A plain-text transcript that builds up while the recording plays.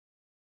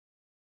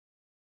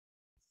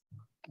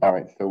All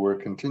right, so we're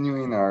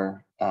continuing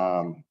our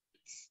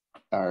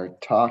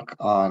talk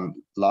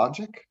on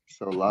logic.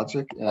 So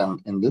logic,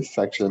 and in this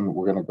section,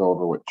 we're going to go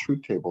over what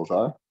truth tables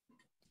are.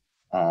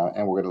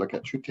 And we're going to look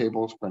at truth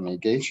tables for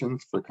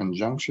negations, for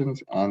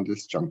conjunctions, and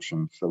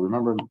disjunctions. So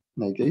remember,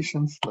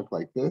 negations look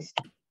like this.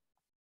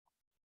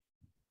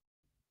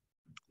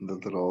 The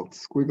little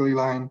squiggly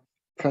line.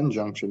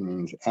 Conjunction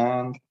means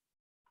and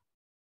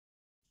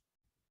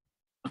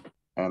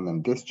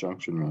then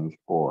disjunction means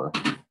or.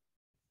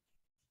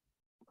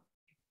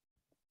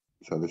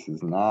 So this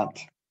is not,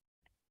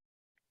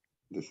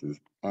 this is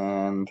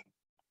and,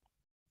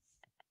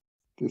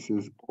 this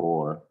is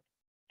or.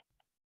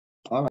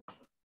 All right.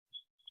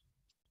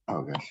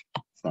 Oh gosh,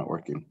 it's not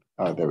working.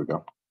 Oh, there we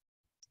go.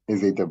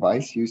 Is a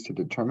device used to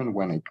determine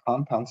when a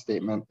compound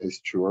statement is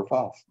true or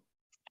false.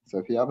 So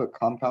if you have a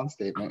compound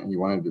statement and you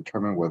want to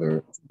determine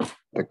whether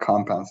the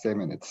compound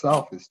statement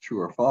itself is true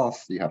or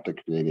false, you have to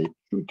create a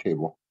truth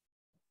table.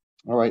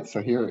 All right,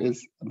 so here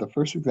is the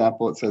first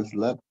example. It says,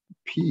 let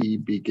P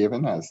be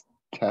given as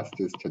test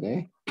is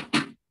today.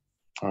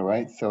 All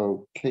right,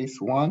 so case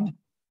one,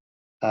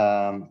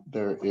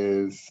 there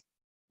is,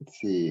 let's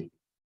see.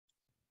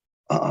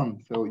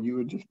 So you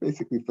would just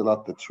basically fill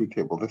out the truth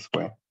table this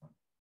way.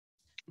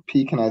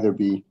 P can either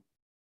be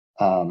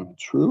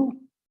true,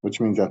 which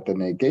means that the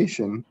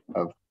negation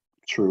of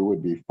true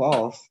would be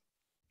false,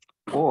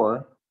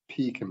 or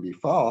P can be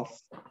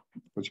false,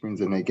 which means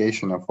the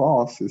negation of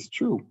false is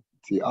true.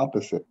 It's the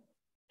opposite.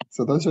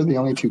 So those are the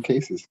only two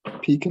cases.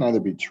 P can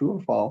either be true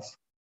or false,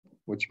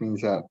 which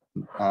means that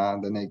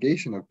the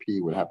negation of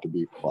P would have to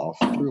be false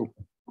true.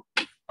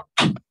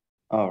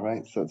 All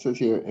right, so it says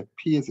here, if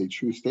P is a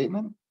true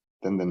statement,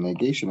 then the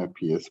negation of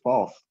P is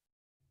false.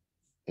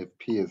 If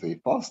P is a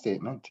false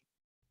statement,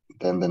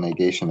 then the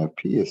negation of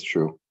P is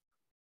true.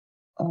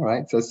 All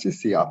right, so it's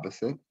just the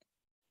opposite.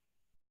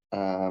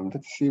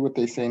 Let's see what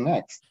they say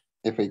next.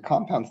 If a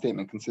compound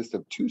statement consists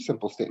of two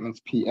simple statements,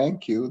 P and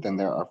Q, then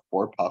there are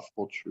four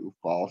possible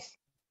true-false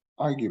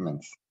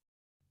arguments.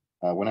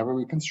 Whenever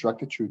we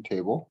construct a truth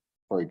table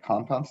for a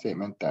compound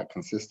statement that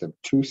consists of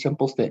two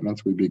simple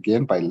statements, we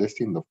begin by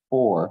listing the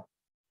four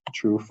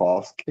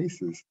true-false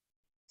cases.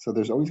 So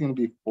there's always going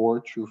to be four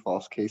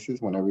true-false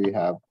cases whenever you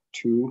have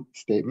two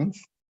statements.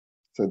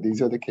 So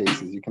these are the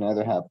cases. You can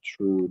either have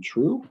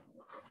true-true,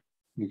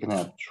 you can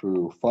have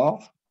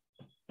true-false,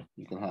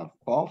 you can have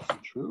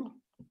false-true,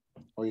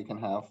 or you can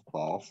have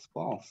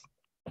false-false.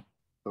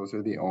 Those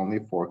are the only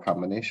four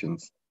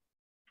combinations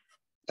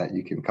that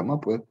you can come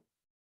up with.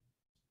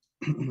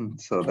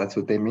 So that's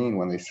what they mean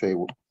when they say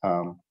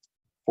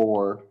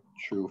four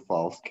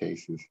true-false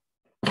cases.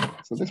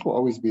 So this will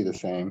always be the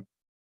same.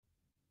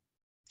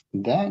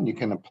 Then you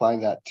can apply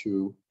that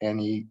to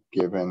any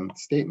given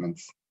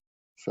statements.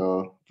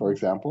 So for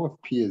example,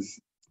 if P is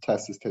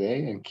test is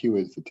today and Q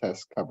is the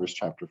test covers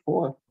chapter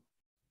 4,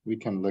 we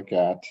can look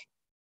at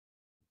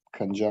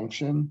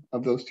conjunction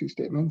of those two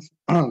statements.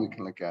 We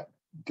can look at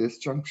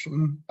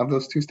disjunction of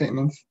those two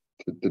statements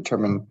to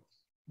determine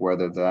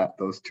whether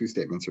those two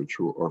statements are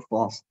true or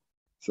false.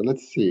 So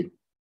let's see.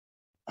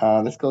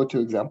 Let's go to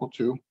example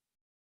 2.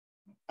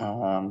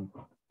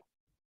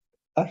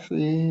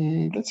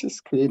 Actually, let's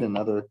just create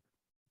another.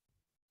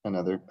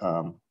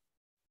 Oh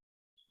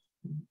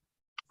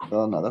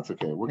no, that's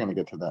okay. We're going to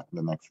get to that in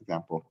the next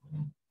example.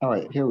 All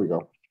right, here we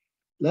go.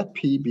 Let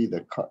P be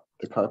the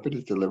carpet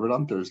is delivered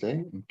on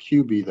Thursday, and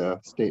Q be the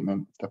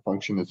statement the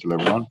function is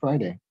delivered on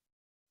Friday.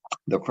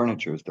 The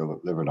furniture is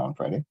delivered on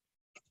Friday.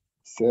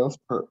 Sales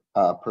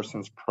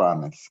person's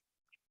promise.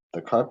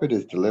 The carpet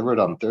is delivered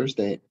on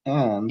Thursday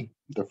and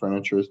the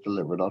furniture is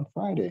delivered on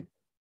Friday.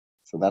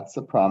 So that's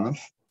the promise.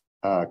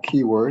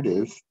 Keyword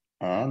is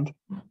and,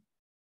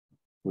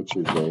 which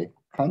is a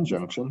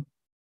conjunction.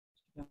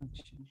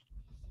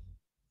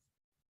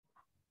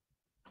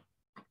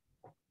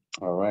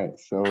 All right,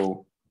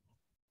 so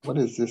what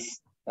is this?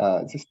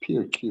 Is this P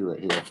or Q right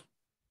here?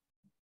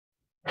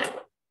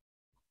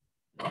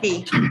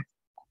 P.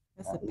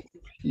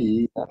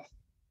 P.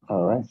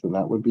 All right, so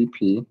that would be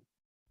P.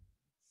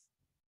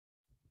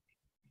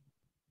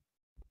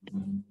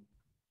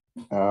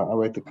 I'll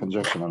write the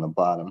conjunction on the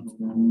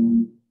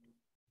bottom.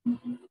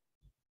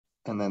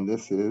 And then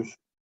this is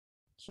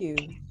Q.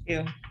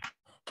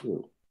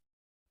 Q.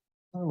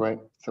 All right,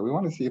 so we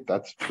want to see if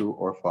that's true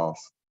or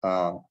false.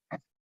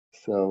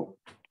 So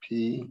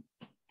P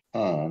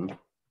and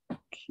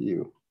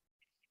Q.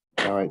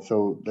 All right,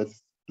 so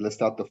let's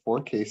list out the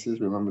four cases.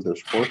 Remember,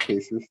 there's four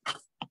cases.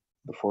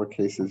 The four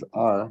cases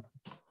are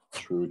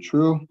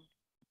true-true,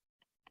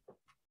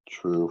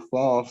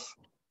 true-false,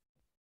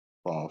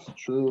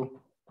 false-true,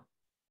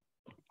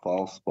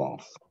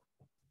 false-false.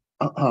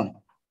 All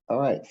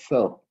right,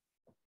 so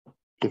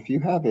if you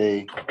have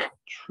a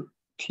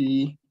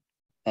T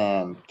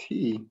and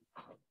T,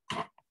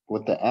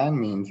 what the and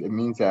means, it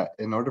means that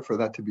in order for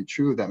that to be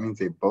true, that means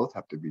they both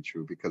have to be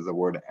true, because the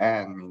word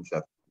and means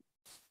that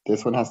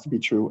this one has to be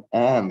true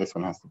and this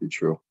one has to be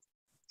true.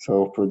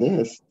 So for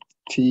this,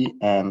 T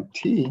and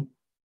T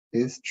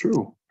is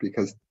true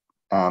because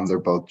they're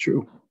both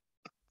true.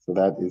 So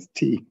that is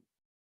T.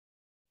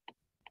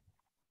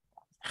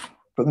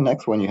 For the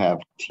next one, you have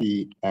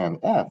T and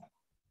F.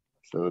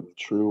 So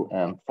true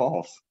and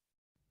false.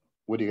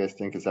 What do you guys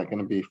think? Is that going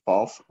to be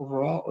false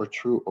overall or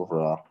true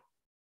overall?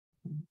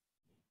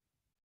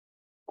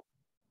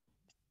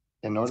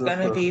 In It's order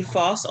gonna for be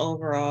false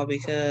overall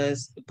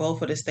because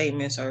both of the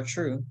statements are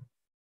true.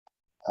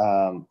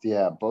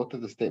 yeah, both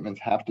of the statements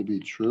have to be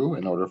true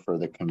in order for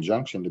the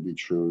conjunction to be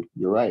true.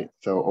 You're right.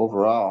 So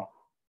overall,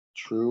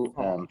 true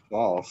and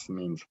false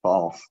means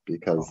false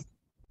because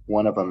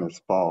one of them is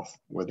false,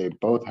 where they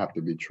both have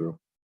to be true.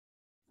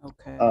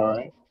 Okay. All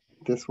right.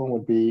 This one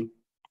would be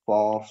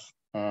false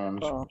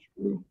and False.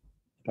 true.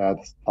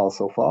 That's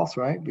also false,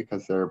 right?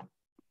 Because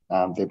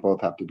they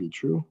both have to be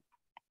true.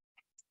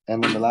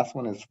 And then the last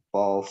one is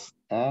false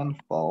and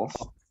false.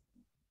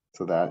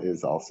 So that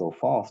is also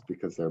false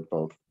because they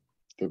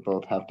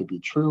both have to be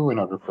true in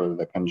order for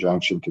the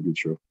conjunction to be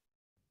true.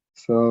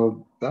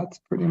 So that's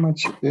pretty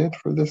much it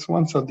for this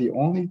one. So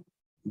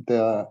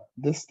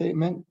this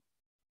statement,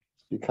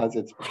 because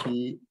it's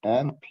P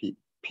and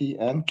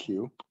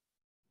Q,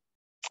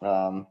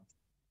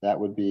 that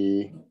would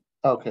be,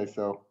 okay,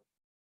 so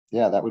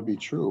yeah, that would be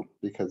true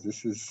because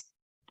this is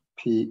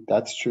P,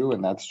 that's true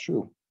and that's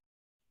true.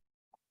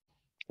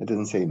 It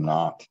doesn't say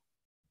not.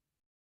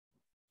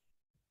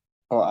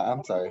 Oh,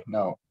 I'm sorry,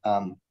 no.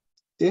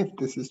 If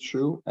this is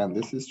true and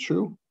this is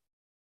true,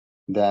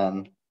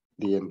 then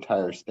the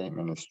entire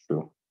statement is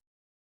true.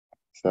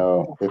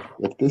 So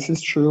if this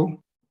is true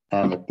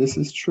and if this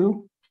is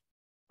true,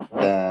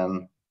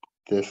 then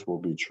this will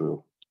be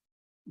true.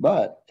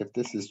 But if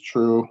this is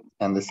true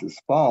and this is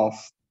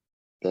false,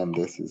 then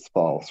this is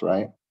false,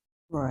 right?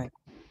 Right.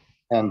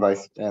 And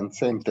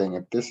same thing,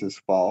 if this is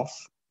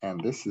false and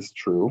this is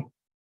true,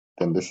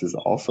 then this is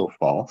also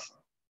false.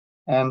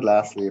 And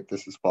lastly, if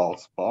this is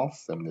false,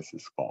 then this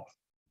is false.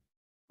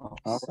 False.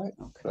 All right.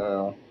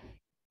 Okay.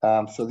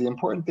 So the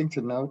important thing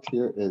to note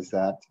here is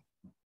that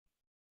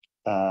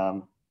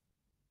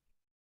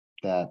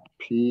that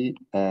P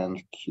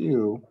and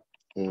Q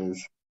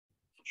is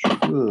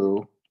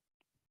true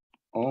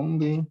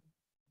only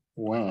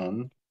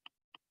when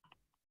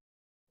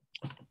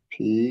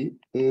P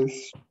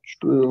is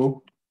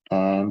true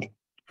and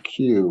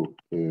Q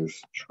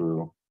is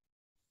true.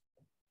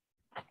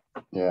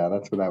 Yeah,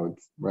 that's what I would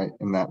write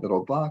in that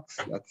little box.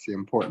 That's the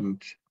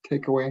important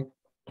takeaway.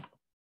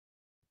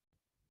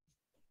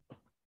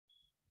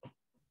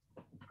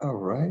 All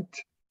right.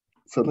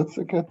 So let's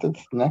look at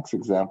this next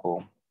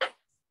example.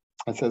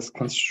 It says,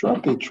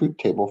 construct a truth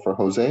table for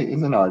Jose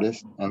is an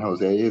artist and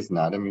Jose is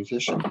not a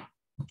musician.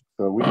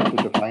 So we have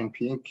to define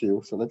P and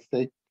Q. So let's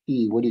say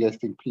P. What do you guys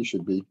think P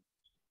should be?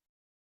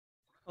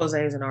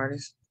 Jose is an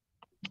artist.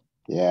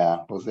 Yeah,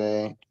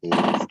 Jose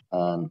is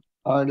an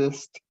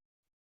artist.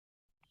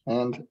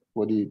 And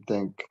what do you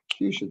think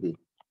Q should be?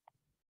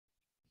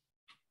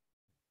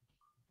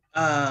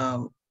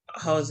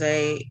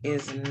 Jose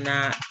is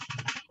not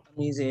a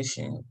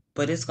musician,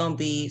 but it's gonna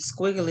be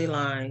squiggly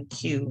line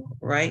Q,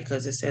 right?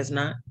 Because it says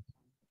not.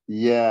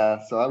 Yeah,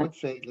 so I would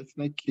say let's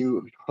make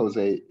Q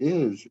Jose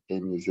is a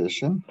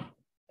musician,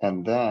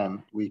 and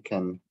then we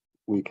can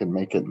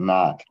make it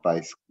not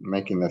by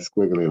making the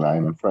squiggly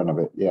line in front of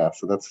it. Yeah,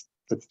 so let's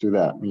do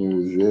that.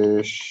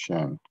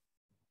 Musician.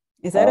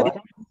 Is that All a, right.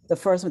 the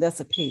first one? That's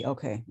a P.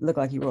 Okay. Look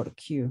like you wrote a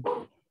Q.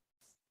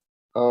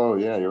 Oh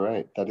yeah, you're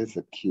right. That is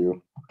a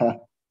Q.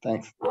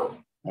 Thanks.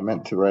 I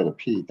meant to write a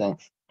P.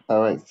 Thanks. All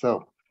right,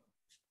 so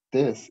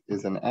this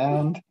is an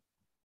and.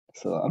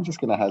 So I'm just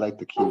going to highlight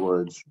the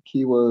keywords.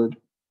 Keyword,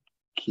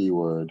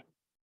 keyword.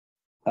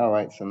 All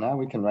right, so now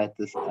we can write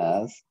this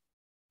as,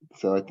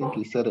 so I think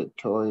you said it,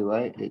 Tori,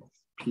 right? It's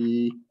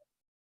P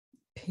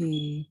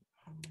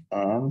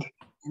and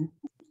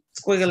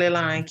Squiggly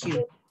line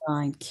Q.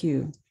 Line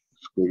Q.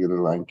 squiggly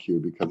line Q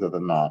because of the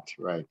not,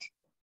 right?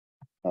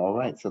 All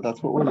right, so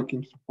that's what we're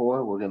looking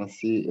for. We're going to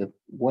see if,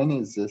 when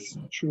is this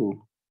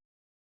true?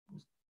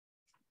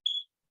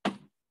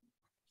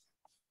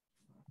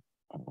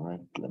 All right,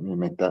 let me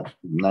make that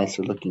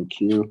nicer looking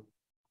Q.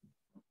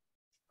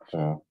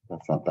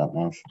 That's not that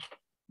nice.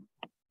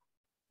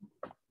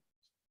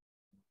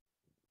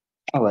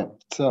 All right,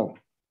 so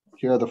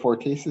here are the four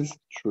cases: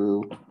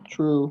 true,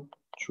 true,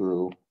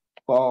 true,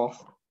 false,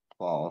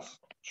 false,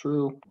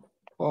 true,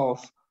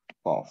 false,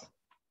 false.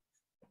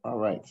 All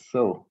right,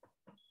 so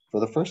for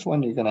the first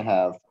one, you're going to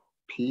have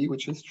P,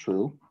 which is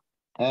true,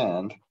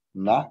 and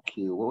not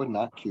Q. What would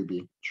not Q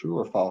be? True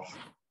or false?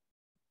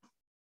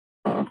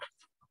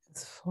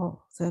 It's false.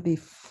 That'd be,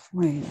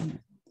 wait a minute.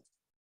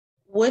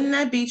 Wouldn't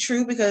that be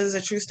true because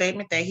it's a true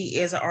statement that he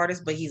is an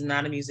artist, but he's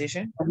not a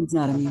musician? He's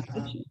not a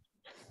musician.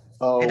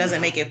 Oh, It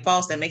doesn't make it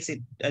false. That makes it,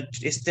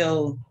 it's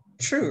still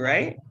true,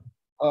 right?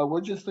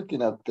 we're just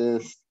looking at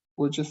this.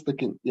 We're just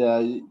looking, yeah,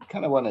 you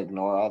kind of want to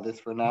ignore all this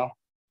for now.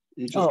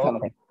 You just Oh, kind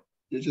of, okay.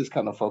 you're just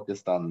kind of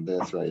focused on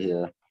this right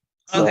here.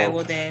 Okay, So,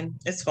 well then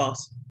it's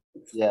false.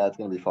 yeah, it's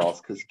going to be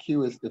false because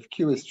Q is, if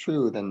Q is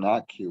true, then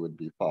not Q would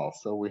be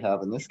false. So we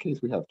have, in this case,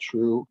 we have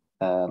true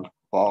and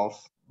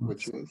false,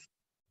 which is,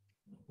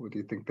 what do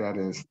you think that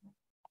is?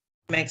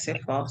 Makes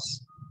it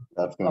false.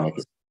 That's going to make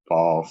it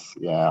False.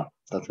 Yeah,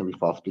 that's gonna be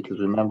false because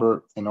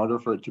remember, in order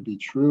for it to be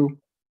true,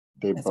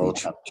 they Has to be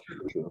both have to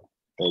be true.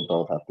 They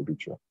both have to be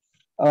true.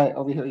 All right,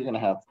 over here, you're gonna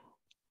have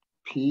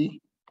P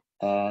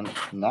and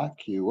not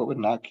Q. What would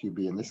not Q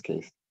be in this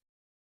case?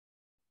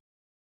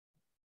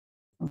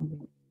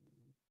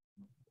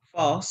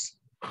 False.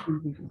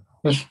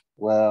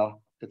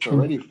 Well, it's True.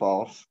 already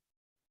false,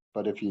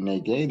 but if you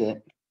negate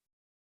it,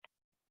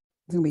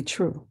 It's gonna be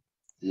true.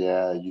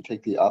 yeah, you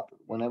take the up.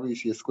 Whenever you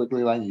see a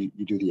squiggly line,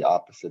 you do the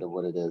opposite of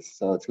what it is.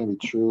 So it's gonna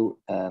be true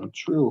and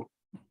true.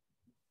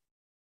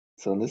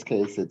 So in this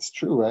case, it's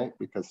true, right?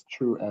 Because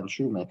true and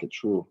true make it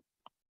true.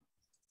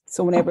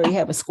 So whenever you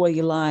have a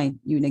squiggly line,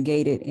 you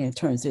negate it and it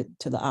turns it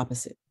to the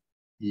opposite.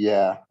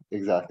 Yeah,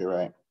 exactly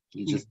right.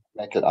 You just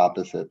make it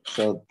opposite.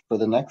 So for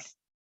the next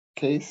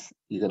case,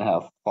 you're gonna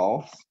have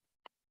false.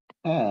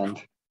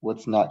 And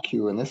what's not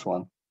Q in this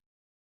one?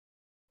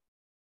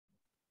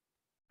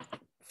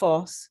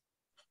 False.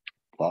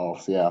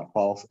 False, yeah,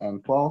 false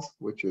and false,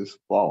 which is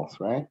false,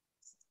 right?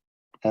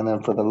 And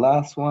then for the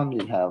last one,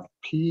 you'd have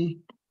P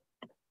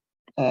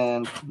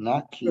and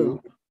not Q.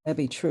 True. That'd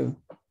be true.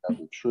 That'd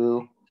be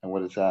true. And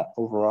what is that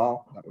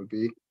overall? That would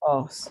be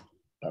False.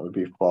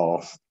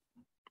 false.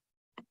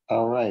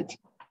 All right.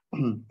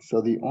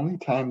 So the only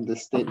time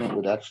this statement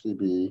would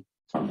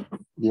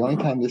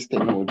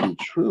be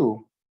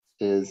true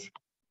is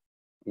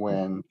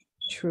when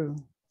True.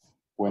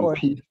 Or-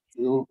 P is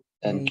true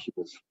and Okay.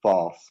 Q is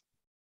false.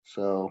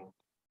 So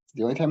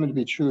the only time it would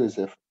be true is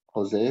if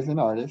Jose is an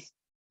artist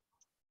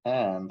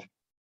and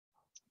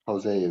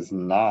Jose is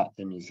not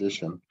a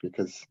musician,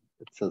 because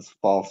it says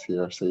false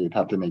here, so you'd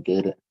have to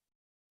negate it.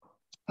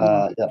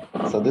 Yeah,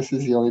 so this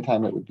is the only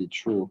time it would be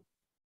true.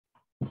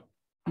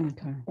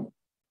 Okay.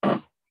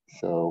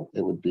 So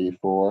it would be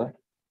for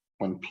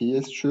when P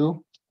is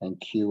true and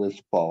Q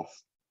is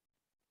false.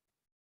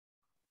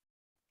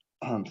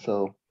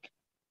 So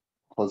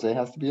Jose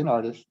has to be an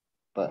artist,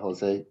 but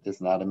Jose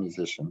is not a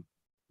musician.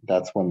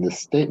 That's when this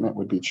statement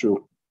would be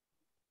true.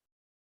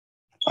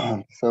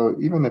 So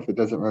even if it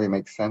doesn't really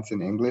make sense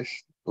in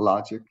English,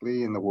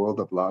 logically, in the world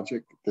of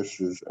logic, this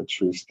is a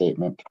true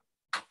statement.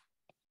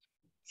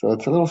 So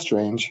it's a little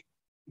strange,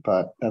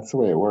 but that's the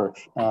way it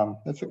works.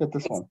 Let's look at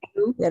this one.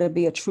 True. That'd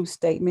be a true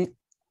statement.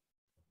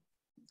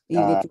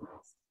 Even if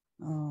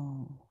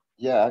oh,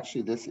 Yeah,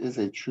 actually, this is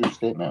a true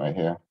statement right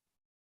here.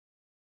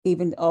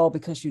 even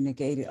because you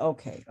negated.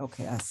 Okay.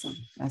 Okay. I see.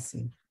 I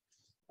see.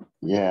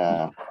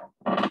 Yeah.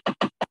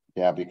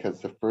 Yeah, because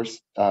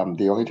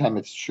the only time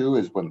it's true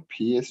is when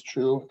P is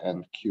true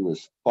and Q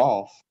is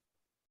false.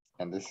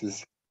 And this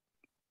is,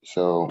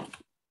 so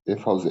if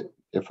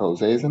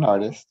Jose is an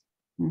artist,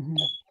 Mhm.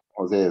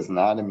 Jose is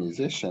not a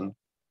musician,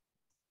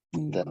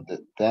 Mm,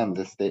 then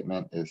this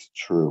statement is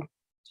true.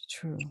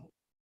 True.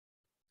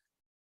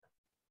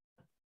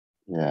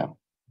 Yeah.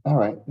 All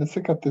right, let's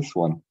look at this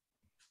one.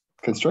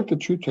 Construct a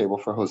truth table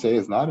for Jose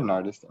is not an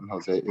artist and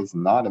Jose is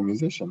not a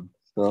musician.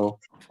 So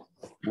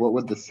what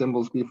would the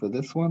symbols be for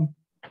this one?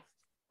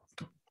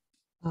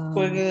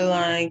 Squiggly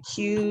line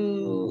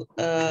Q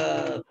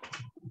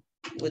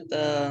with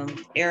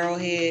the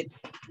arrowhead,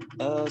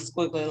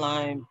 squiggly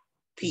line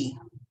P.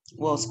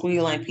 Well,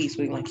 squiggly line P,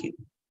 squiggly line Q.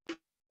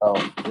 Oh,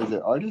 is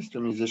it artist or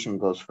musician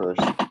goes first?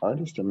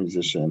 Artist or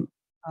musician?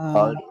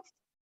 Artist.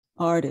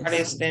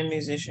 Artist and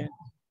musician.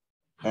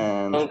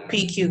 And Oh,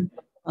 PQ,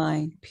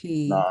 Line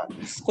P. not,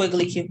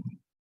 squiggly Q.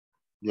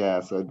 yeah,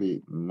 so it'd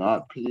be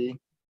not P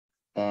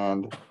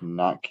and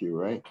not Q,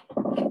 right?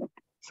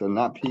 So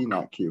not P,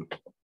 not Q.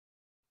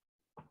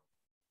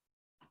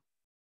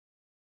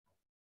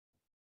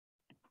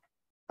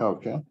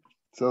 Okay,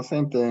 so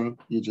same thing,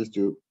 you just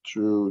do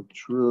true,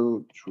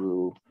 true,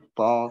 true,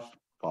 false,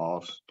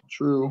 false,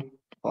 true,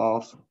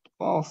 false,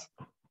 false,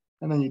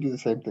 and then you do the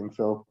same thing.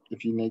 So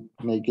if you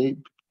negate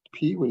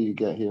P, what do you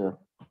get here?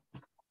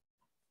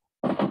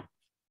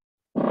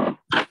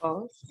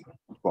 False.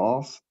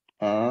 False.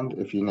 And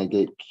if you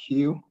negate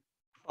Q,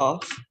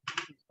 False.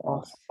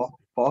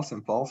 false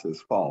and false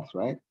is false,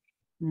 right?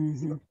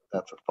 Mhm.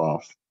 That's a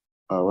false.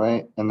 All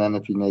right, and then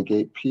if you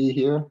negate P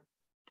here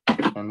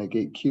and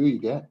negate Q, you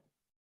get?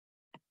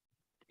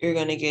 You're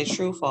gonna get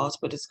true, false,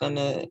 but it's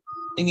gonna,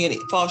 you get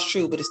false,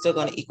 true, but it's still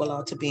gonna equal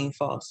out to being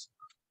false.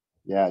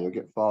 Yeah, you'll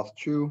get false,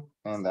 true,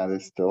 and that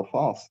is still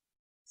false.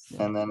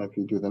 And then if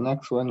you do the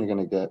next one, you're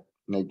gonna get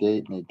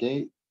negate,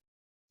 negate,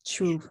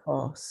 True,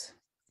 false.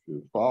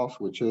 true, false,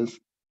 which is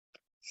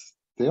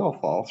still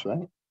false,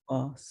 right?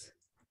 False.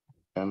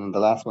 And then the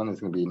last one is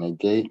gonna be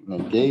negate,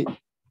 negate.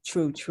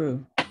 True,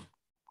 true.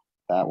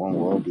 That one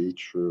will be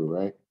true,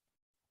 right?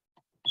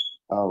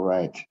 All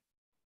right.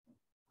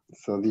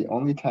 So the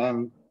only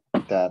time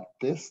that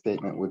this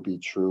statement would be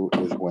true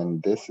is when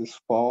this is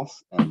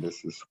false and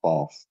this is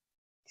false.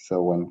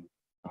 So when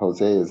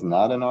Jose is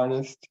not an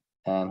artist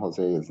and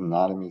Jose is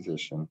not a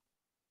musician,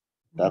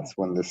 that's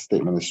when this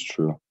statement is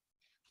true.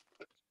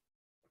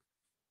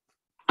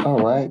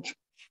 All right.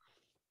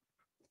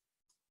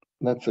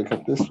 Let's look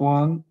at this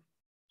one.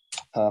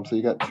 So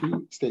you got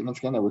two statements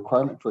again. A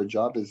requirement for a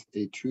job is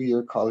a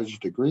 2-year college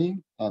degree,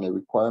 and a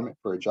requirement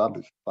for a job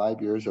is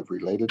 5 years of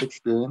related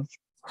experience.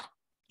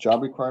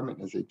 Job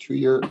requirement is a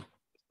 2-year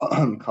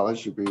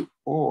college degree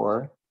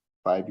or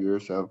 5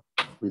 years of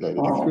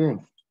related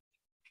experience.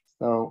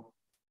 So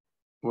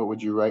what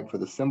would you write for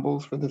the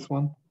symbols for this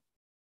one?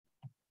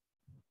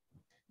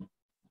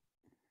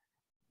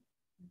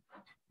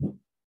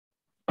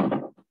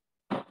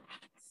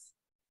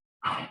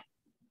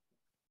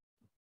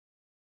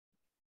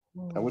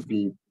 That would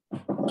be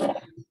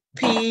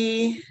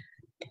P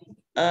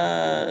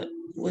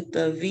with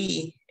the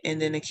V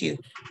and then a Q.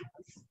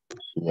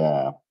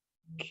 yeah,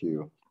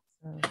 Q.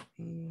 So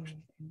P and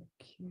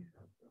Q.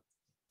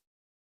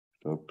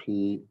 So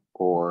P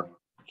or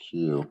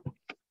Q.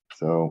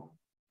 So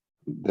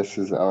this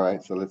is all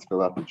right. So let's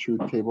fill out the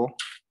truth table.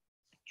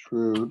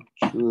 True,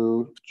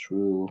 true,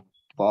 true,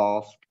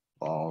 false,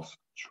 false,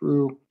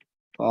 true,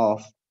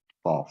 false,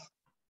 false.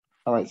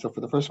 All right, so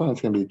for the first one,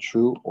 it's going to be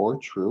true or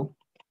true.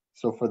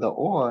 So for the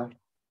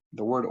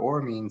word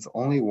or means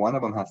only one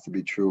of them has to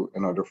be true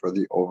in order for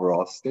the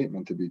overall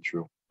statement to be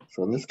true.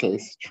 So in this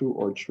case, true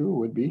or true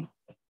would be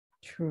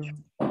True.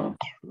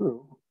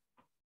 true.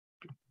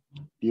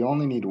 You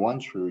only need one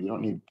true. You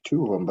don't need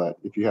two of them, but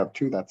if you have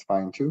two, that's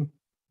fine too.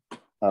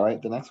 All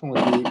right, the next one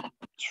would be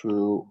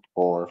true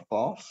or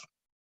false.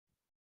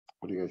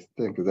 What do you guys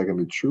think? Is that going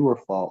to be true or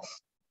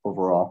false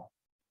overall?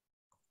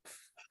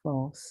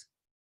 False.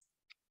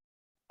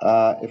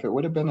 If it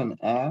would have been an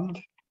and,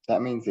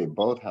 that means they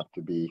both have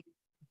to be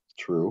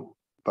true.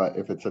 But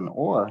if it's an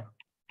or,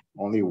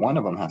 only one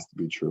of them has to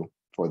be true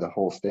for the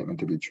whole statement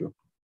to be true.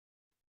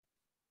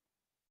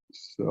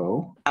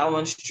 So That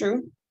one's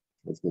true.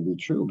 it's going to be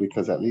true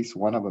because at least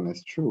one of them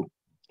is true.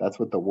 That's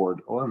what the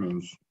word or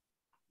means.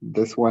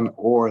 This one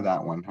or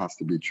that one has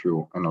to be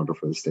true in order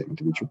for the statement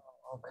to be true.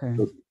 Okay.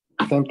 So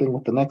same thing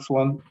with the next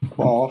one.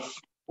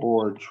 False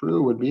or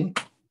true would be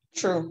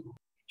True.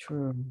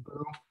 True.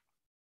 true.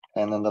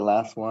 And then the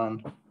last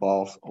one,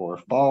 false or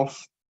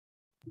false.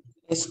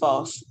 It's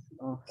false.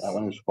 That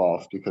one is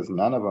false because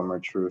none of them are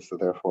true, so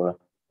therefore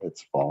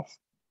it's false.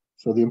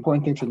 So the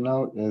important thing to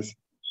note is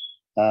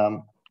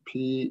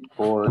P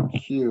or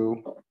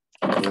Q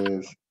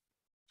is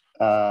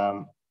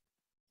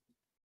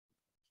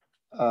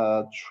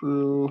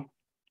true,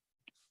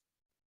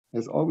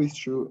 is always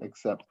true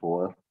except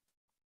for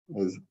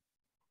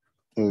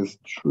is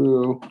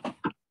true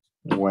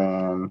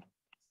when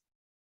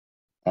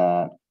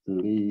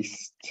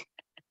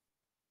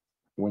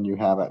you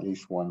have at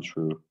least one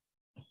true.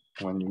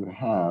 When you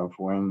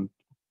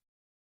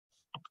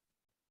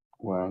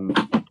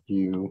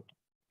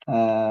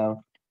have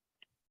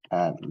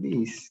at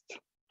least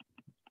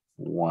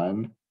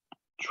one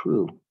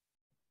true.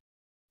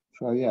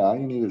 So yeah, all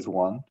you need is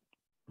one.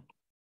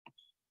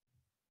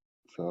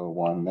 So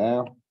one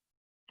there,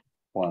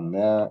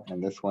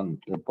 and this one,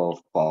 they're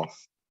both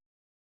false.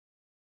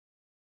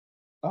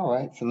 All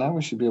right, so now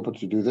we should be able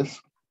to do this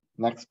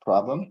next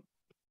problem.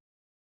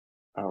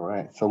 All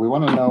right, so we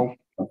want to know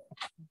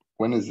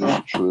when is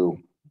this true?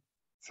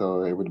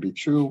 So it would be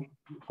true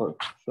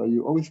so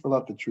you always fill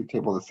out the truth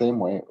table the same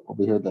way.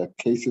 Over here, the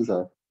cases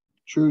are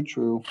true,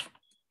 true,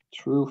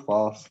 true,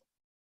 false,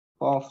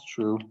 false,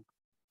 true,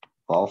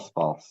 false,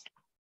 false.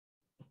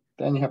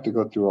 Then you have to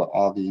go through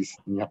all these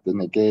and you have to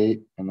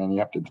negate, and then you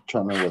have to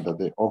determine whether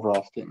the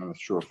overall statement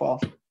is true or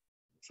false.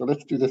 So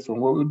let's do this one.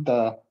 What would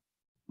the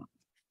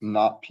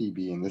not P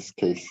be in this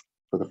case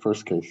for the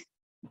first case?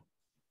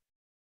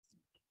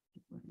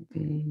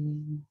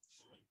 True.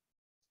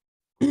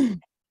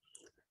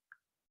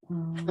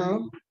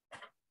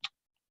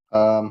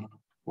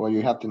 Well,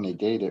 you have to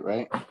negate it,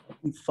 right?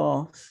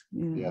 False.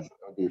 Yeah. Yes, it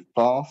would be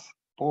false,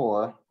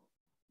 or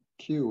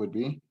Q would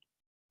be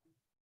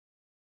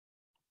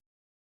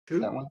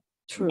that one.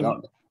 True.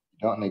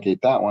 Don't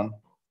negate that one.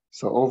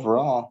 So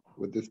overall,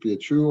 would this be a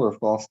true or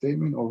false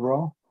statement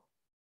overall?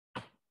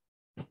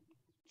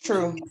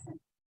 True. It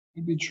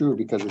would be true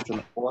because it's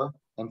an or,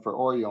 and for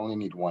or you only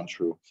need one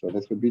true. So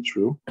this would be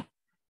true.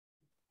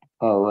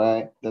 All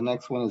right, the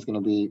next one is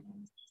going to be,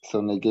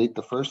 so negate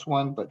the first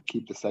one, but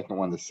keep the second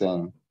one the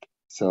same.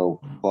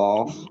 So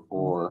false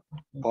or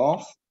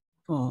false?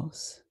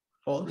 False.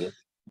 Yes,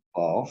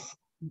 false.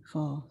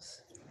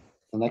 False.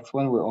 The next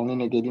one, we're only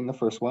negating the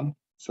first one.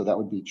 So that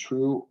would be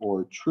true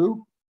or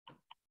true.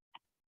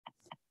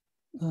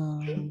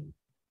 True.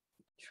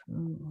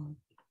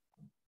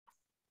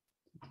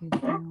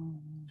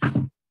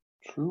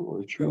 True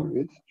or true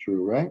is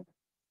true, right?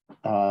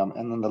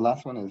 And then the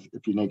last one is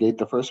if you negate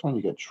the first one,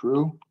 you get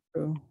true.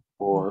 True.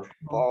 Or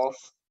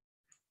false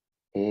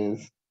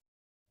is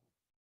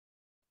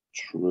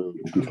true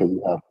because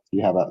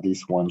you have at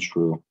least one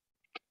true.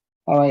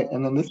 All right,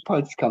 and then this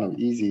part's kind of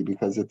easy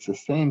because it's the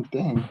same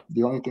thing.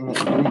 The only thing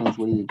that you're doing is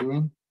what are you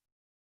doing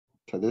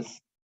to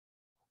this?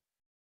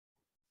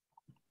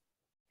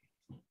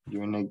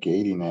 You're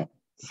negating it.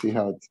 See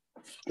how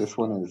this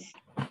one is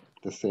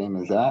the same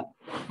as that?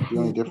 The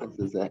only difference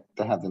is that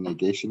they have the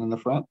negation in the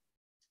front.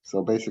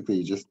 So basically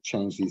you just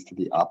change these to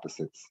the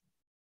opposites.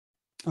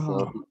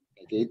 So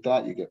negate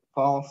that, you get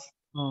false.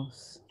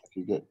 False. If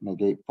you get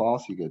negate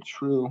false, you get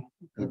true.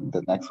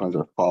 The next ones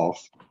are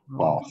false,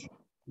 false.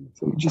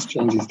 So it just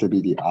changes to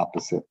be the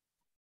opposite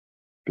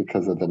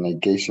because of the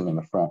negation in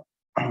the front.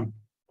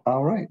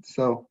 All right,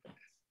 so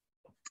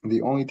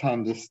the only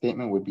time this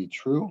statement would be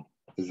true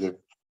is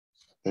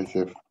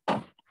if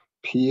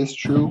P is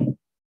true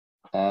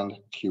and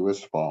Q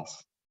is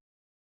false.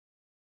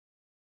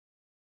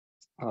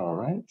 All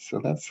right, so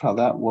that's how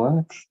that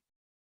works.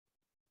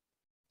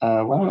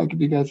 Why don't I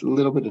give you guys a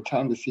little bit of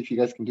time to see if you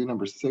guys can do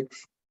number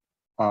 6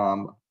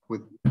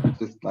 with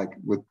just like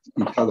with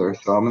each other.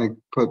 So I'm gonna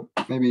put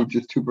maybe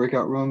just 2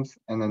 breakout rooms,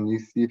 and then you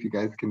see if you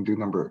guys can do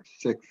number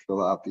 6,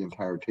 fill out the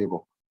entire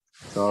table.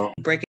 So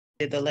Break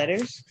the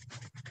letters.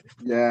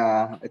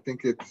 yeah, I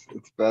think it's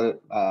better.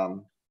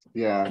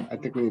 Yeah, I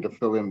think we need to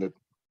fill in the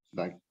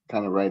like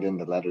kind of write in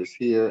the letters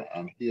here,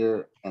 and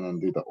then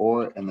do the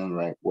or, and then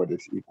write what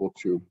is equal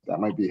to. That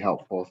might be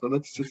helpful. So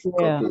let's just go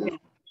Yeah. through this.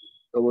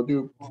 So we'll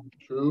do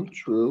true,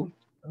 true,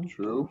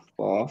 true,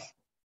 false,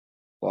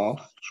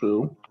 false,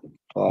 true,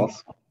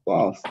 false,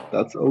 false.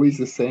 That's always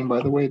the same,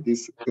 by the way.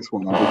 This will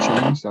never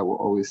change. That will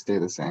always stay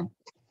the same.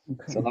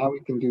 Okay. So now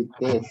we can do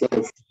this.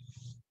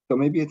 So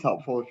maybe it's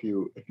helpful if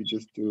you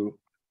just do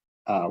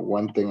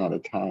one thing at a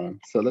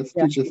time. So let's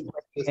do just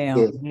Down.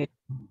 this.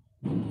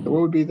 So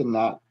what would be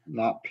the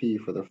not P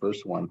for the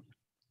first one?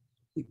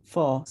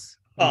 False.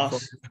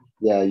 False.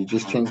 Yeah, you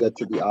just change that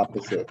to the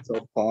opposite.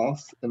 So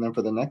false, and then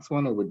for the next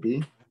one, it would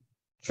be,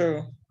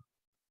 True.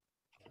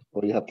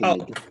 or you have to Oh.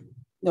 make it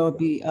No, it'd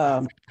be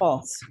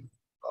false.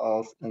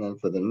 false, and then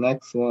for the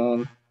next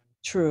one,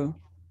 True.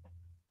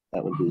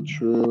 that would be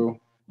true.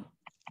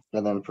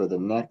 And then for the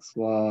next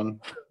one,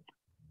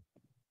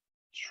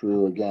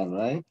 true again,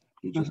 right?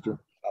 You just do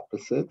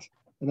opposite.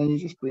 And then you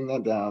just bring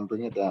that down,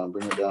 bring it down,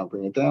 bring it down,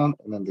 bring it down.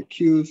 And then the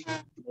Q's,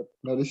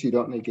 notice you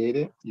don't negate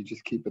it. You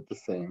just keep it the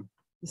same.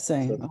 The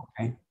same. So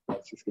Okay.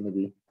 that's just going to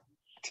be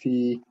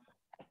T,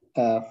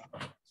 F,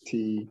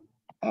 T,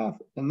 F.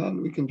 And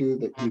then we can do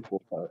the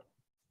equal part.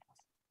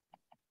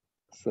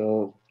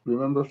 So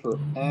remember for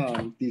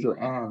and, these are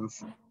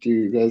ands. Do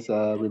you guys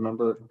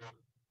remember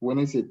when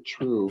is it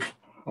true?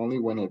 Only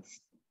when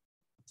it's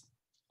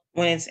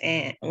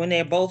when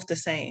they're both the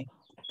same.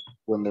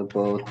 when they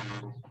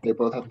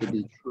both have to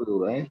be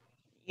true, right?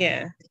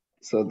 Yeah.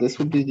 So this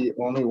would be the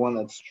only one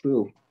that's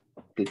true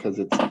because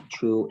it's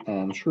true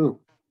and true.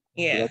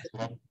 Yeah.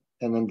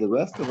 And then the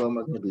rest of them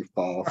are going to be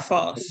false. Or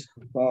false.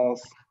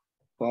 False,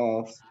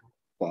 false,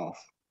 false.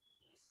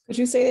 Could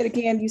you say that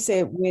again? You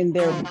said when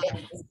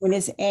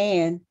it's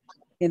and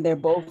they're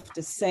both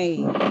the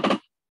same.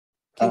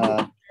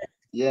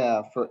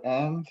 Yeah, for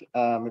and,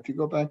 if you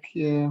go back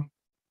here,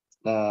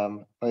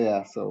 oh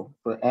yeah, so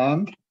for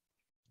and,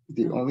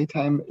 the only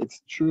time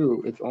it's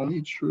true, it's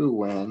only true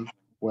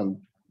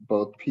when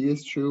both P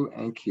is true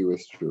and Q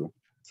is true.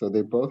 So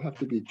they both have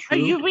to be true. Are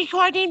you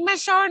recording,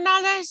 Miss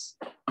Ornelas?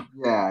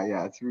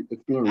 Yeah, it's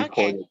being recorded.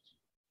 Okay.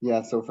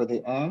 Yeah, so for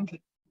the and,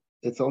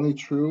 it's only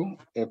true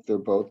if they're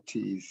both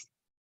T's.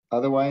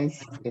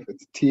 Otherwise, if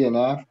it's T and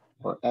F,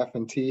 or F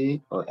and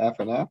T, or F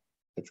and F,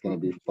 it's going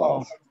to be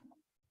false.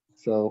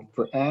 So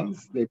for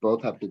ands, they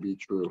both have to be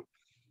true.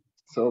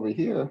 So over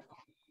here,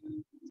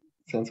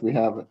 since we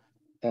have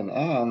an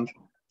and,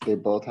 they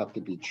both have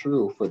to be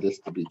true for this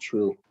to be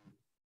true.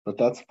 But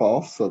that's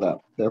false, so that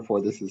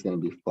therefore this is going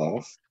to be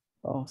false.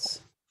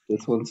 False.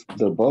 This one's,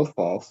 they're both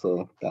false,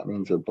 so that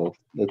means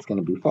it's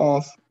going to be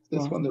false.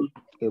 This one,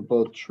 they're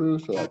both true,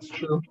 so that's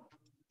true.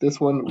 This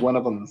one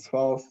of them is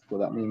false, so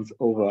that means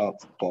overall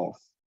it's false.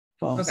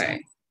 False.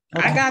 Okay.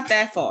 I got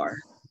that far.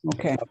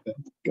 Okay.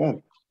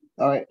 Good.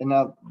 All right, and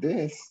now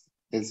this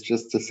is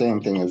just the same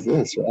thing as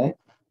this, right?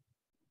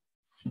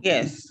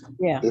 Yes.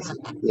 Yeah.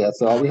 Yeah,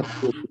 so all we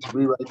have to do is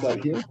rewrite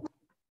that here.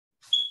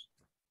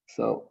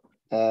 So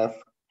F,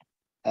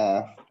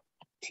 F,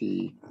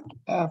 T,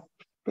 F.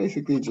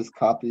 Basically just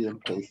copy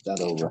and paste that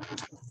over.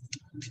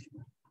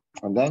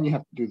 And then you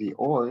have to do the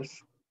ors.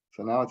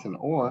 So now it's an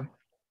or.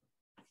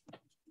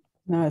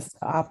 No, it's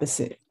the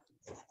opposite.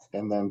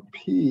 And then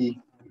P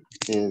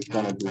is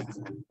gonna be,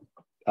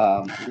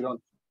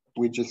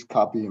 we just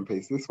copy and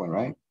paste this one,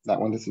 right? That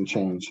one doesn't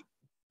change.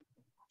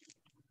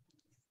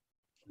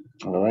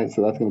 All right,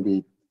 so that's gonna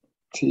be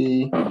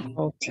T,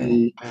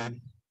 Okay. T,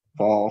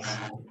 false,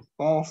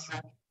 false.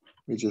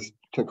 We just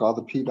took all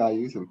the P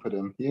values and put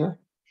them here.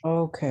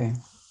 Okay.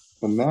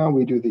 And now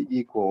we do the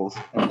equals,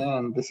 and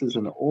then this is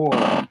an or.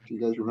 Do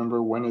you guys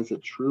remember when is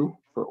it true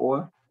for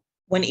or?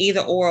 When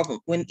either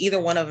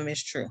one of them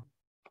is true.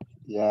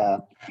 Yeah,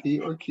 P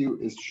or Q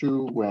is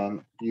true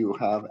when you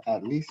have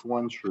at least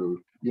one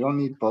true. You don't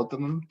need both of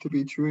them to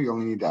be true, you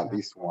only need at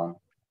least one.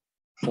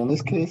 So in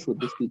this case, would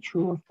this be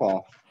true or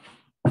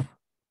false?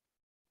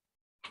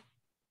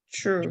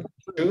 True.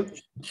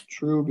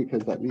 True,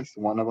 because at least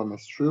one of them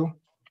is true.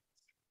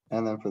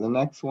 And then for the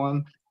next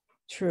one,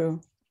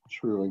 True.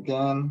 true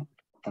again.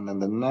 And then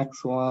the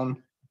next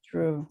one,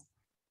 True.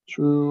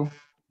 true. And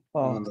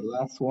False. then the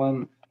last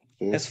one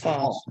is It's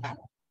false.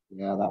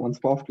 Yeah, that one's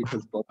false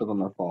because both of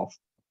them are false.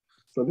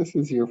 So this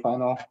is your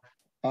final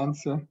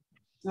answer?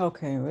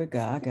 Okay, I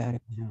got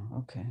it now.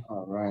 Okay.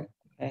 All right.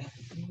 Okay,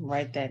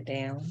 write that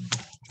down.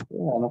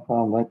 Yeah, no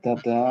problem. Write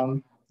that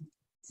down.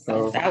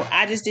 So,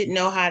 I just didn't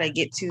know how to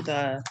get to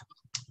the.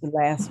 The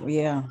last,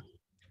 yeah.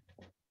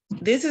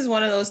 This is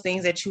one of those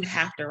things that you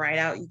have to write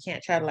out. You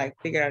can't try to like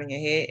figure it out in your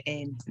head.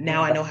 And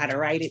now I know how to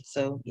write it.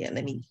 So yeah,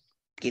 let me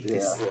get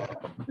this.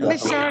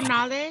 Ms. definitely.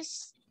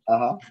 Ornales,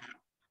 Uh-huh.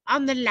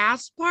 on the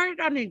last part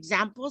on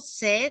example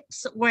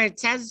 6, where it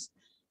says,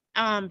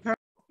 see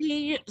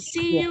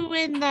Yeah. you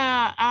in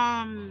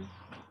the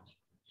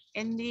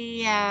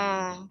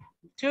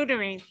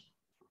tutoring.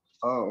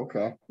 Oh,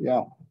 okay.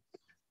 Yeah,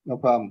 no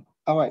problem.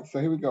 All right, so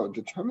here we go.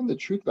 Determine the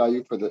truth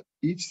value for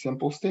each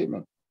simple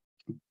statement.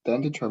 Then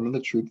determine the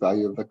truth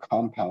value of the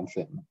compound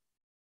statement.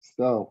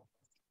 So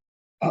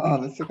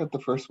let's look at the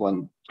first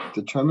one.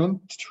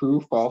 Determine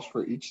true, false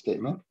for each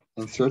statement.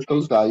 Insert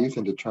those values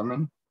and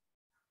determine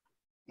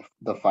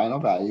the final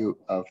value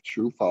of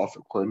true, false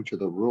according to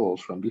the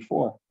rules from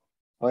before.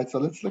 All right, so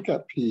let's look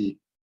at P.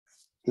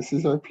 This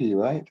is our P,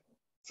 right?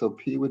 So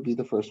P would be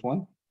the first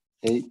one.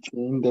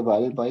 18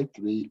 divided by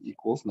 3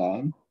 equals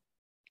 9.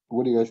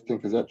 What do you guys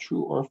think? Is that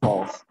true or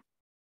false?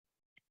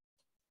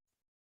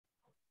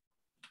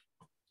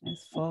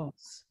 That's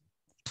false.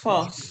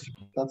 False.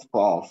 That's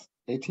false.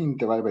 18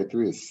 divided by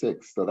 3 is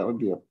 6, so that would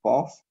be a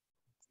false.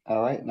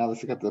 All right, now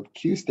let's look at the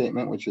Q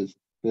statement, which is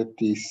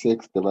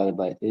 56 divided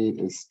by 8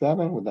 is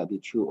 7. Would that be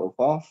true or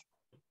false?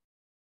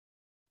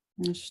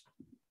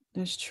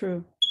 That's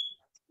true.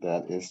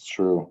 That is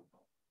true.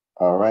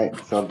 All right,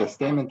 so the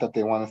statement that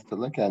they want us to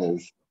look at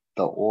is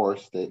the OR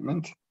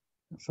statement.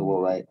 So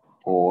we'll write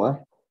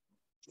OR.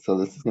 So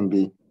this is going to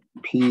be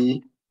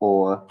P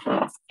or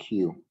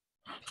Q.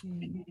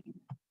 P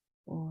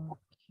or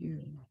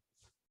Q.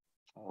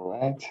 All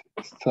right,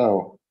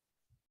 so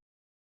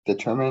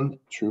determine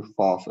true,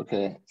 false.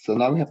 Okay, so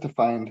now we have to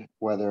find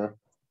whether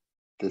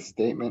this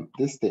statement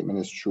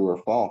is true or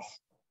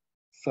false.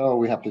 So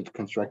we have to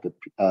construct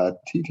a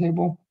T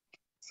table.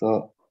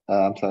 So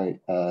I'm sorry,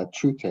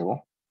 truth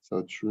table.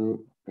 So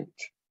true, wait,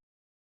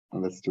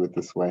 and let's do it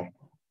this way.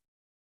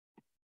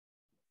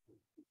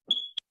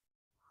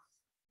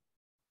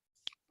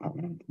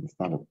 It's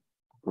not a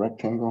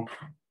rectangle.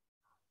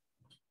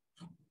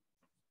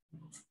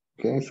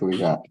 Okay, so we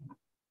got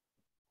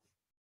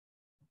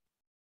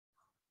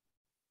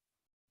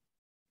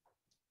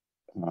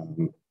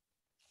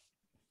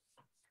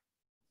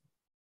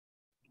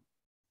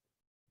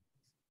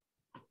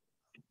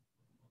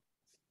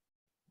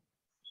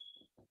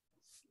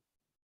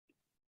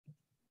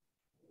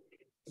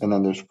and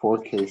then there's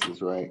 4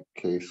 cases, right?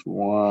 Case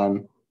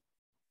 1,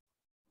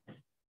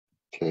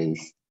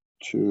 case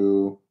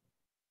 2,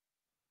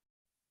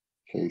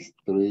 case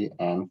 3,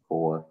 and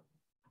 4.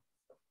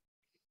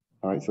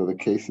 All right, so the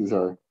cases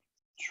are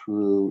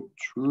true,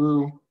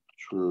 true,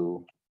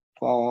 true,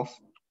 false,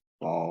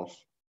 false,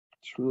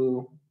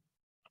 true,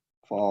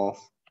 false,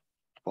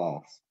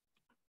 false.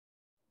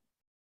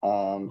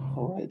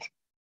 All right.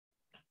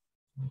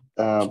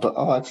 But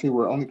actually,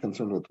 we're only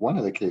concerned with one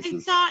of the I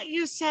cases. thought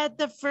you said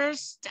the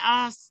first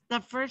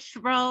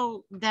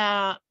row,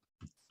 the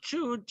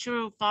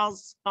true,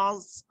 false,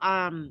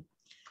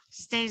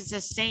 stays the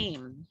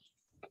same.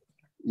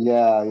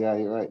 Yeah,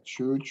 you're right.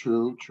 True,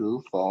 true,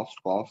 true, false,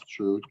 false,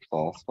 true,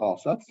 false,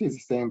 false. That stays the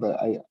same,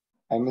 but I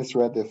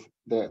misread this.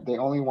 They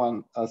only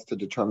want us to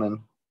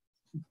determine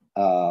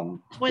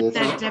With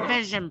this, the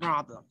division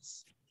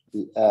problems.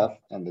 the F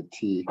and the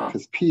T,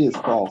 because P is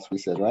false, we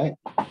said, right?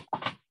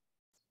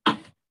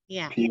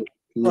 Yeah. P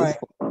Right.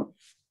 is false,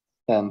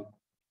 and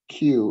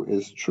Q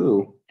is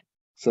true.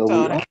 So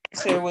So we the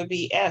answer would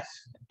be F.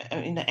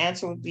 I mean, the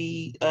answer would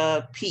be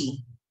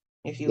P,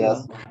 if you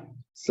yes. will.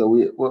 So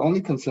we're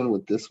only concerned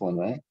with this one,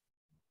 right?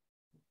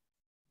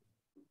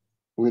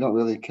 We don't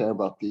really care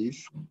about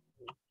these.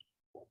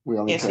 We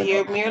only Yeah, so care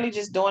you're about, merely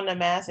just doing the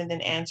math and then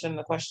answering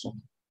the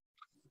question.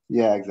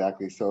 yeah,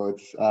 exactly. So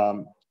it's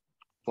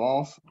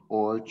false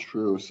or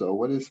true. So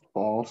what is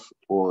false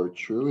or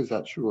true? Is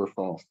that true or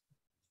false?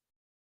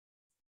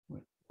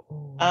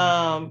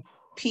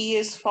 P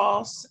is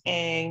false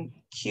and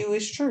Q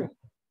is true.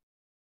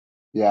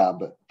 Yeah,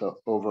 but the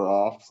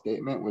overall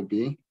statement would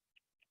be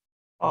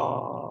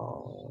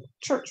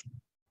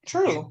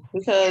True,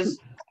 because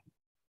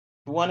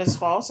one is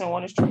false and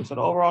one is true. So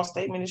the overall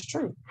statement is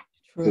true.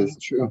 True. is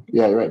true.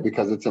 Yeah, you're right.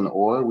 Because it's an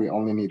or, we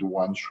only need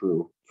one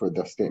true for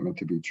the statement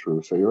to be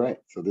true. So you're right.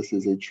 So this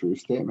is a true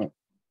statement.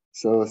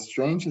 So as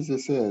strange as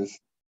this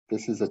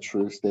is a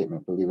true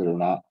statement, believe it or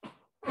not.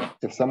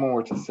 If someone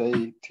were to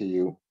say to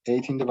you,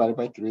 18 divided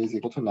by 3 is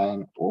equal to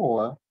 9,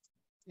 or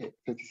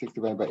 56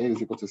 divided by 8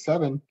 is equal to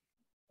 7,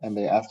 and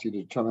they asked you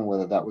to determine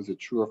whether that was a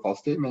true or false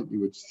statement,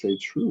 you would say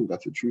true.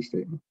 That's a true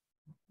statement.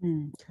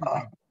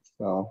 Okay.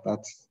 So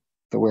that's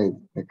the way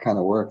it kind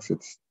of works.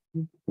 It's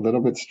a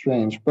little bit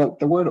strange, but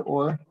the word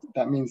or,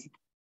 that means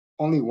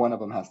only one of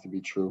them has to be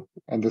true.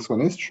 And this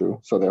one is true.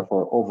 So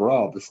therefore,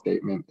 overall, the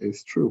statement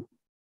is true.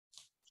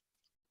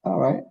 All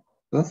right,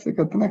 let's look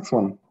at the next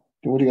one.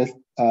 What do you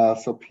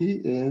guys, so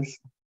P is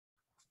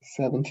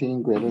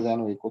 17 greater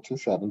than or equal to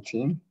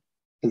 17.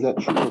 Is that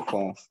true or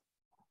false?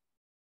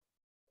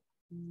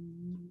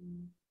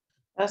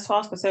 That's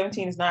false, because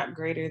 17 is not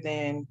greater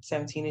than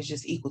 17, is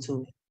just equal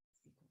to it.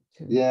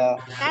 Yeah,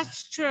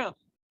 That's true.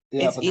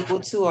 yeah, It's but equal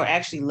to or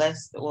actually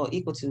less, well,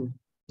 equal to,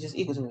 just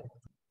equal to it.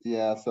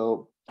 yeah,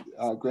 so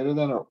greater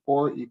than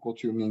or equal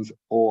to means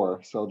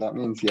or. So that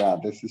means, yeah,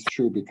 this is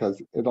true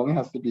because it only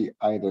has to be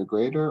either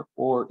greater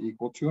or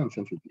equal to. And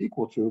since it's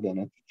equal to, then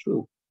it's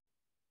true.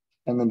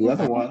 And then the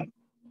other one,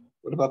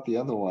 what about the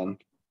other one?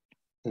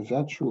 Is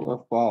that true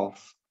or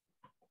false?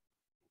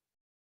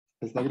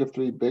 Is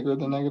 -3 bigger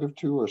than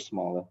 -2 or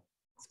smaller?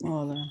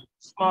 Smaller.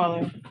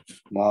 Smaller.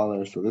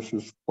 Smaller, so this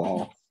is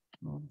false.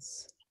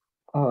 False.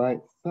 All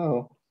right,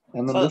 so,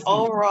 and then So this is,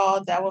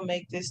 overall, that would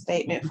make this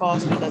statement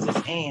false because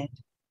it's and.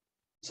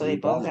 So they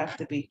You got both it. have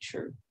to be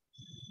true.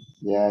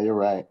 yeah, you're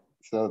right.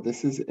 So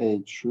this is a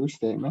true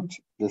statement.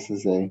 This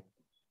is a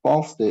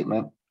false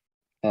statement.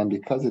 And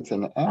because it's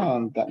an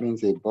and, that means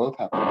they both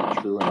have to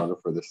be true in order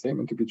for the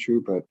statement to be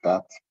true, but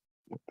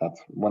that's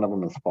one of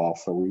them is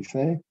false. So we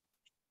say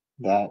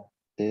that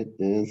it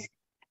is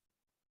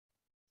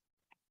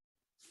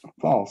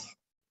false.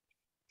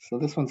 So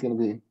this one's going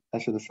to be, I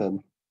should have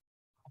said,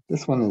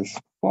 this one is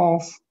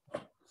false.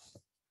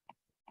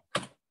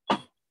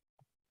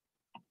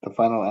 The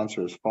final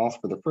answer is false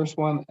for the first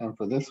one, and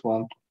for this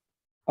one,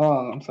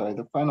 oh, I'm sorry,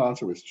 the final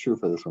answer was true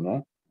for this one,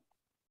 right?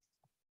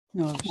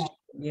 No,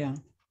 yeah.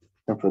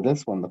 And for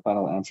this one, the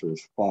final answer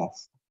is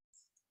false.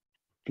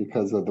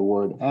 Because of the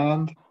word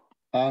and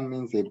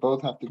means they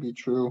both have to be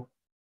true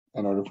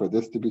in order for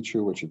this to be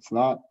true, which it's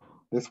not.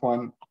 This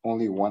one,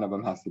 only one of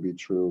them has to be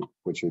true,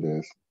 which it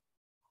is.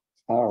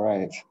 All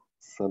right,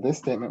 so this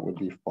statement would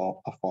be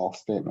a false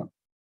statement.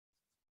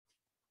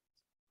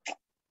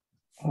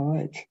 All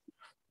right,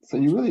 so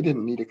you really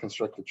didn't need to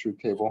construct a truth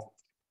table.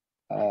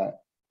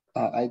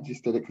 I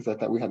just did it because I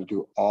thought we had to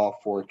do all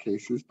 4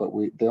 cases, but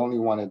they only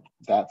wanted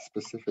that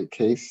specific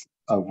case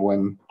of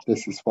when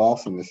this is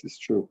false and this is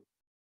true.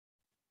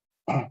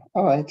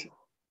 All right,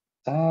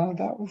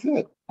 that was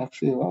it.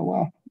 Actually, oh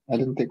wow, I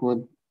didn't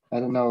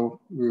know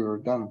we were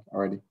done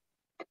already.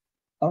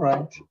 All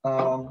right,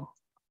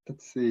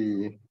 let's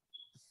see.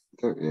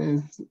 There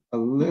is a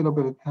little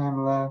bit of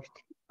time left.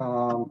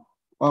 Well,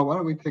 why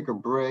don't we take a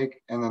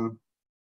break and then